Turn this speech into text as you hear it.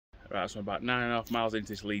Right, so I'm about 9.5 miles into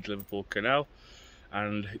this Leeds Liverpool canal,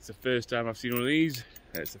 and it's the first time I've seen one of these,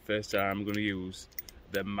 and it's the first time I'm going to use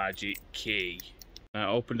the magic key.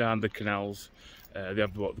 Up and down the canals, they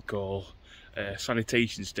have what they call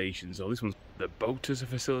sanitation stations. So this one's the boaters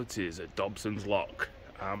facilities at Dobson's Lock.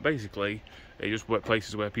 Basically, they just work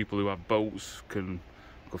places where people who have boats can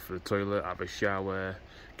go for the toilet, have a shower,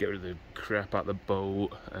 get rid of the crap out the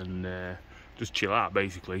boat, and just chill out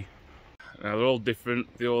basically. Now they're all different,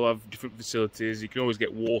 they all have different facilities. You can always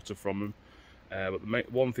get water from them, but the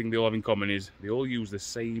one thing they all have in common is they all use the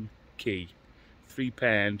same key.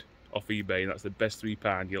 £3 off eBay, and that's the best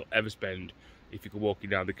 £3 you'll ever spend if you're walking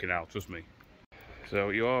down the canal, trust me. So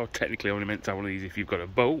you are technically only meant to have one of these if you've got a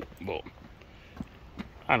boat, but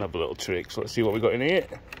I have a little trick, so let's see what we've got in here.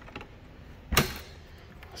 I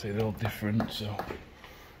say they're all different, so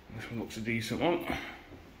this one looks a decent one.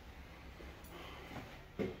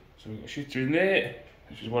 So we've got a shitter in there,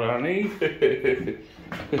 which is what I need. Get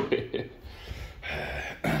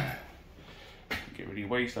rid of your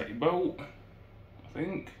waste out your boat, I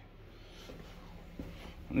think.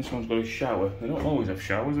 And this one's got a shower. They don't always have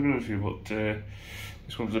showers, I'll be honest with you, but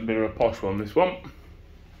this one's a bit of a posh one, this one.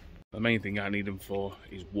 The main thing I need them for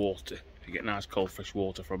is water. You get nice cold fresh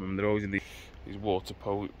water from them. They're always in these water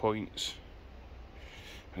points.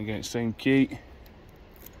 Again, same key.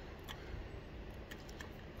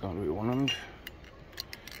 Can't do it with one hand.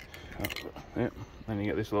 Yep, then you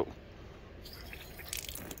get this, look.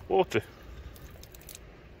 Water.